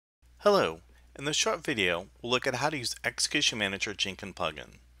Hello, in this short video we'll look at how to use Execution Manager Jenkins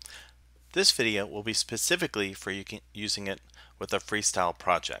plugin. This video will be specifically for using it with a freestyle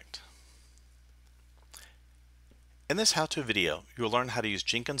project. In this how-to video you will learn how to use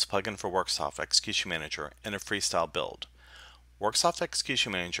Jenkins plugin for Worksoft Execution Manager in a freestyle build. Worksoft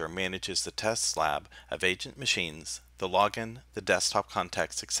Execution Manager manages the test lab of agent machines, the login, the desktop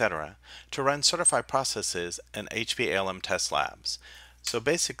context, etc. to run certified processes in HPALM test labs. So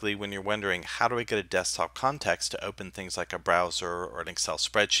basically, when you're wondering how do I get a desktop context to open things like a browser or an Excel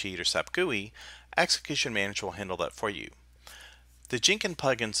spreadsheet or SAP GUI, Execution Manager will handle that for you. The Jenkins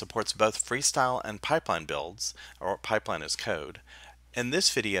plugin supports both freestyle and pipeline builds, or pipeline as code. In this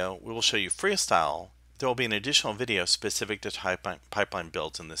video, we will show you freestyle. There will be an additional video specific to pipeline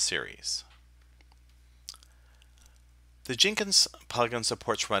builds in this series. The Jenkins plugin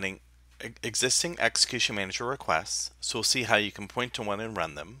supports running existing Execution Manager requests, so we'll see how you can point to one and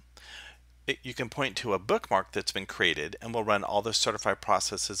run them. You can point to a bookmark that's been created and will run all the certified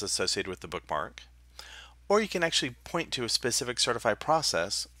processes associated with the bookmark. Or you can actually point to a specific certified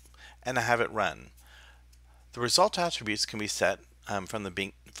process and have it run. The result attributes can be set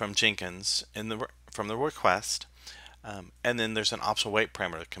from Jenkins from the request, and then there's an optional wait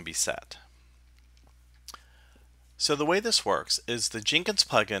parameter that can be set. So the way this works is the Jenkins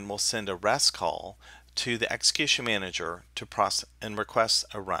plugin will send a REST call to the Execution Manager to process and request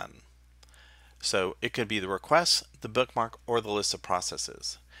a run. So it could be the request, the bookmark, or the list of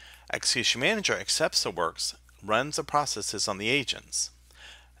processes. Execution Manager accepts the works, runs the processes on the agents.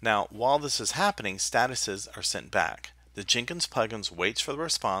 Now, while this is happening, statuses are sent back. The Jenkins plugin waits for the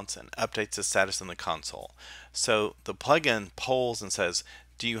response and updates the status in the console. So the plugin polls and says,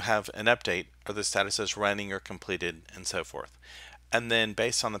 do you have an update? Are the statuses running or completed, and so forth. And then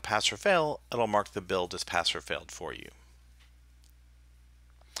based on the pass or fail, it'll mark the build as pass or failed for you.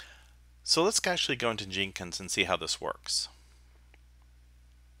 So let's actually go into Jenkins and see how this works.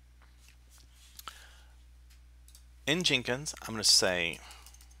 In Jenkins, I'm going to say,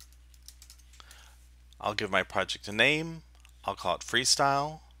 I'll give my project a name. I'll call it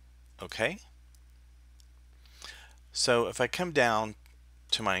freestyle. Okay. So if I come down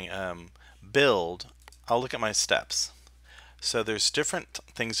to my build, I'll look at my steps. So there's different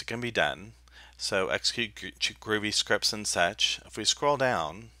things that can be done. So execute Groovy scripts and such. If we scroll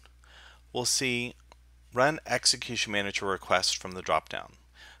down, we'll see run Execution Manager request from the drop-down.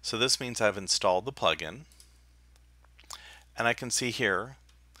 So this means I've installed the plugin, and I can see here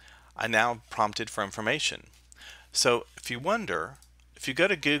I now prompted for information. So if you wonder, if you go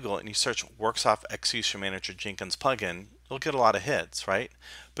to Google and you search Worksoft Execution Manager Jenkins plugin, you'll get a lot of hits, right?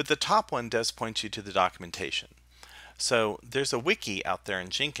 But the top one does point you to the documentation. So there's a wiki out there in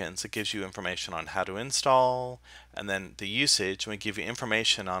Jenkins that gives you information on how to install, and then the usage, and we give you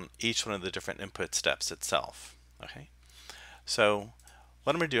information on each one of the different input steps itself. Okay. So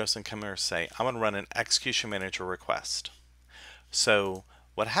what I'm going to do is I'm going to come here and say I'm going to run an Execution Manager request. So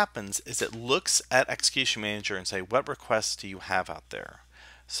what happens is it looks at Execution Manager and say, what requests do you have out there?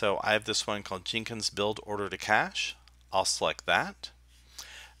 So I have this one called Jenkins build order to cache. I'll select that.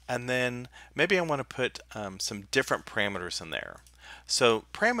 And then maybe I want to put some different parameters in there. So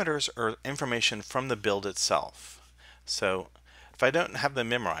parameters are information from the build itself. So if I don't have them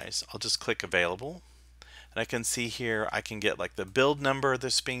memorized, I'll just click available. And I can see here I can get like the build number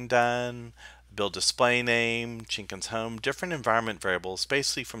that's being done, build display name, Jenkins home, different environment variables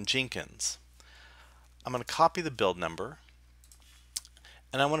basically from Jenkins. I'm going to copy the build number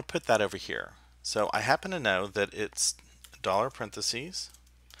and I want to put that over here. So I happen to know that it's dollar parentheses.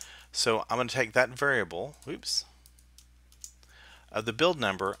 So I'm going to take that variable, of the build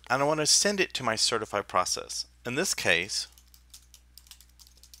number, and I want to send it to my certified process. In this case,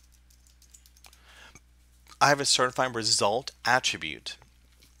 I have a certified result attribute.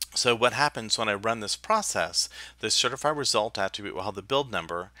 So what happens when I run this process, the certified result attribute will have the build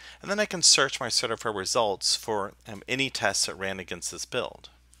number, and then I can search my certified results for any tests that ran against this build.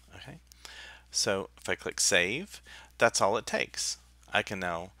 Okay. So if I click save, that's all it takes. I can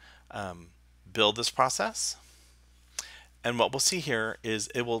now build this process, and what we'll see here is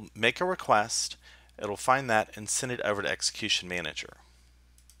it will make a request, it'll find that and send it over to Execution Manager.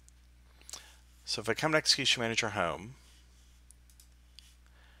 So if I come to Execution Manager home,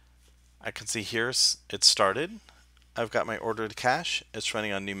 I can see here's it started. I've got my order to cache. It's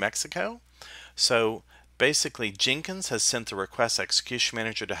running on New Mexico. So basically Jenkins has sent the request Execution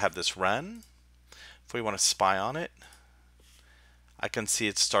Manager to have this run. If we want to spy on it, I can see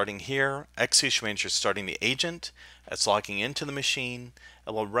it's starting here. Execution Manager is starting the agent. It's logging into the machine.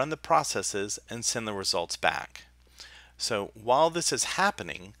 It will run the processes and send the results back. So while this is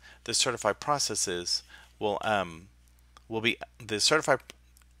happening, the certified processes will be the certified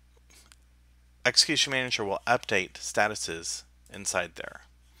execution manager will update statuses inside there.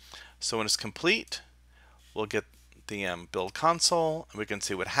 So when it's complete, we'll get the build console, and we can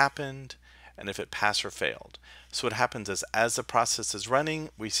see what happened and if it passed or failed. So what happens is, as the process is running,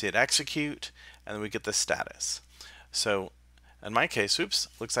 we see it execute, and then we get the status. So in my case, oops,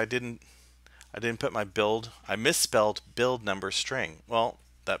 looks I didn't put my build, I misspelled build number string. Well,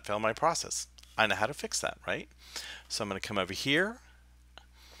 that failed my process. I know how to fix that, right? So I'm going to come over here,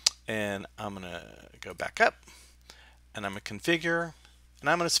 and I'm going to go back up, and I'm going to configure, and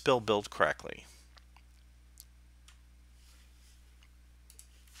I'm going to spell build correctly.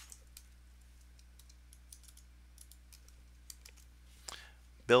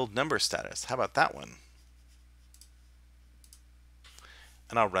 Build number status, how about that one?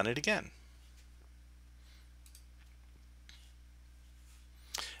 And I'll run it again.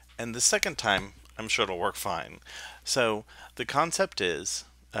 And the second time, I'm sure it'll work fine. So the concept is,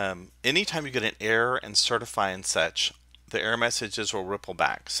 anytime you get an error in certify and such, the error messages will ripple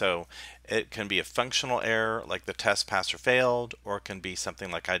back. So it can be a functional error, like the test passed or failed, or it can be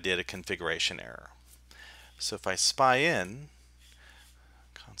something like I did, a configuration error. So if I spy in,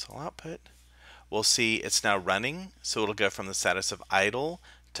 console output, we'll see it's now running. So it'll go from the status of idle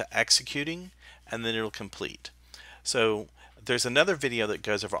to executing, and then it'll complete. So there's another video that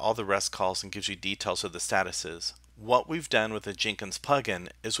goes over all the REST calls and gives you details of the statuses. What we've done with the Jenkins plugin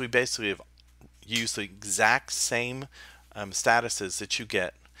is we basically have used the exact same statuses that you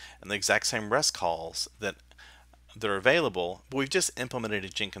get and the exact same REST calls that are available, but we've just implemented a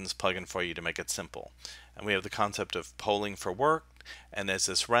Jenkins plugin for you to make it simple. And we have the concept of polling for work, and as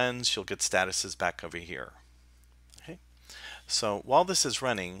this runs, you'll get statuses back over here. Okay. So while this is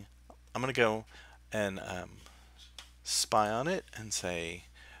running, I'm going to go and spy on it and say,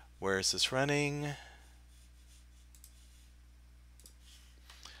 where is this running?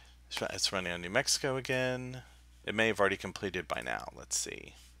 It's running on New Mexico again. It may have already completed by now. Let's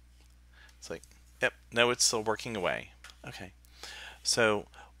see. It's like, yep, no, it's still working away. Okay. So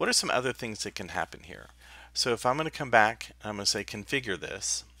what are some other things that can happen here? So if I'm going to come back, I'm going to say configure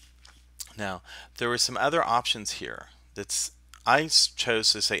this. Now, there were some other options here. I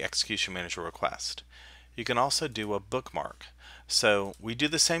chose to say execution manager request. You can also do a bookmark. So we do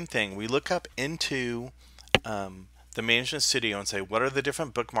the same thing. We look up into the Management Studio and say, what are the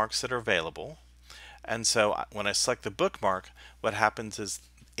different bookmarks that are available? And so when I select the bookmark, what happens is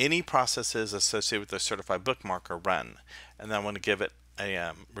any processes associated with the certified bookmark are run. And then I want to give it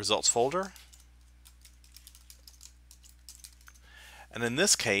a results folder. And in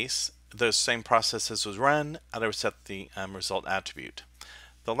this case, those same processes was run, and I would set the result attribute.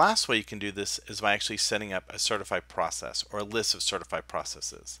 The last way you can do this is by actually setting up a certified process or a list of certified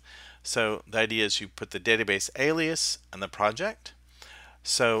processes. So the idea is you put the database alias and the project.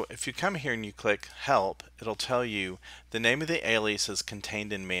 So if you come here and you click help, it'll tell you the name of the alias is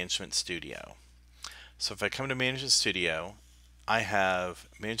contained in Management Studio. So if I come to Management Studio, I have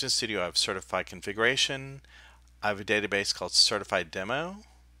Management Studio, I have certified configuration, I have a database called Certified Demo.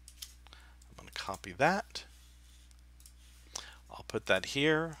 I'm going to copy that. I'll put that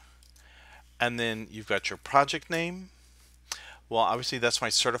here, and then you've got your project name. Well, obviously that's my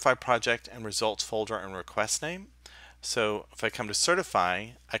certified project and results folder and request name. So if I come to certify,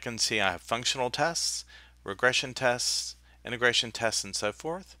 I can see I have functional tests, regression tests, integration tests, and so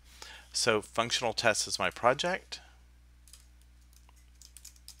forth. So functional tests is my project.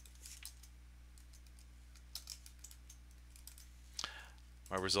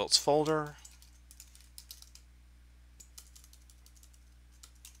 My results folder.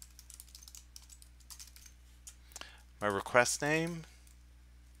 My request name,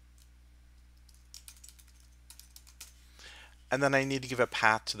 and then I need to give a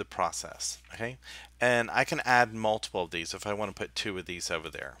path to the process. Okay, and I can add multiple of these if I want to put 2 of these over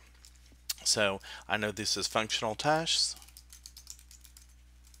there. So I know this is functional tests,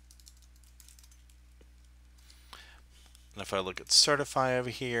 and if I look at certify over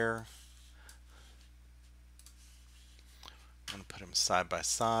here, I'm going to put them side by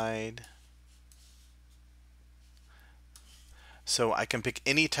side. So I can pick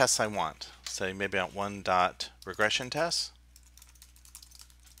any tests I want. Say maybe I want regression tests.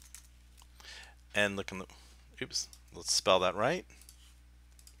 And look in the, oops, let's spell that right.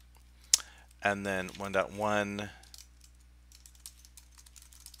 And then 1.1.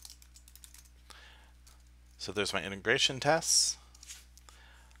 So there's my integration tests.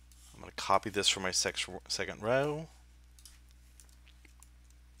 I'm going to copy this for my second row.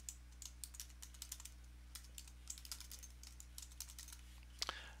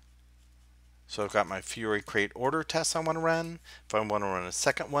 So I've got my Fury create order test I want to run. If I want to run a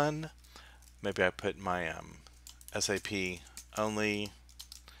second one, maybe I put my SAP only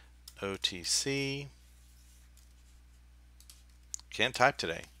OTC. Can't type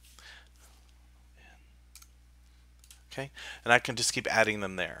today. Okay, and I can just keep adding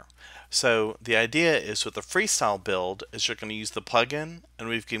them there. So the idea is with the freestyle build is you're going to use the plugin, and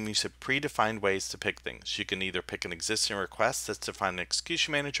we've given you some predefined ways to pick things. You can either pick an existing request that's defined in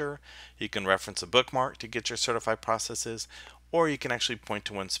Execution Manager, you can reference a bookmark to get your certified processes, or you can actually point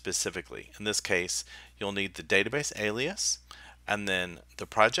to one specifically. In this case, you'll need the database alias, and then the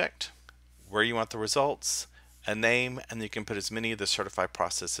project, where you want the results, a name, and you can put as many of the certified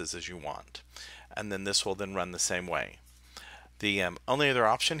processes as you want. And then this will then run the same way. The only other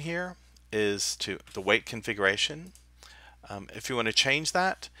option here is the wait configuration. If you want to change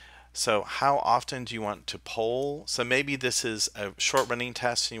that, so how often do you want to poll? So maybe this is a short running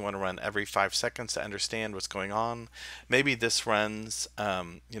test and you want to run every 5 seconds to understand what's going on. Maybe this runs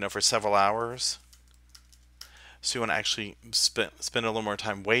for several hours. So you want to actually spend a little more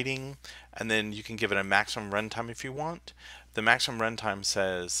time waiting, and then you can give it a maximum runtime if you want. The maximum runtime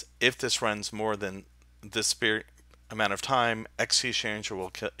says if this runs more than this amount of time, Execution Manager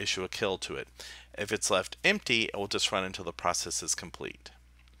will issue a kill to it. If it's left empty, it will just run until the process is complete.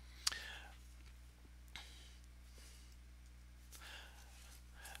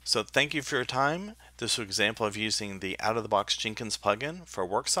 So thank you for your time. This is an example of using the out-of-the-box Jenkins plugin for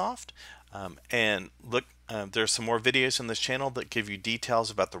Worksoft. And look, there's some more videos on this channel that give you details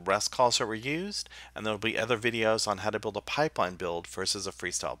about the REST calls that were used, and there will be other videos on how to build a pipeline build versus a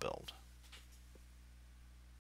freestyle build.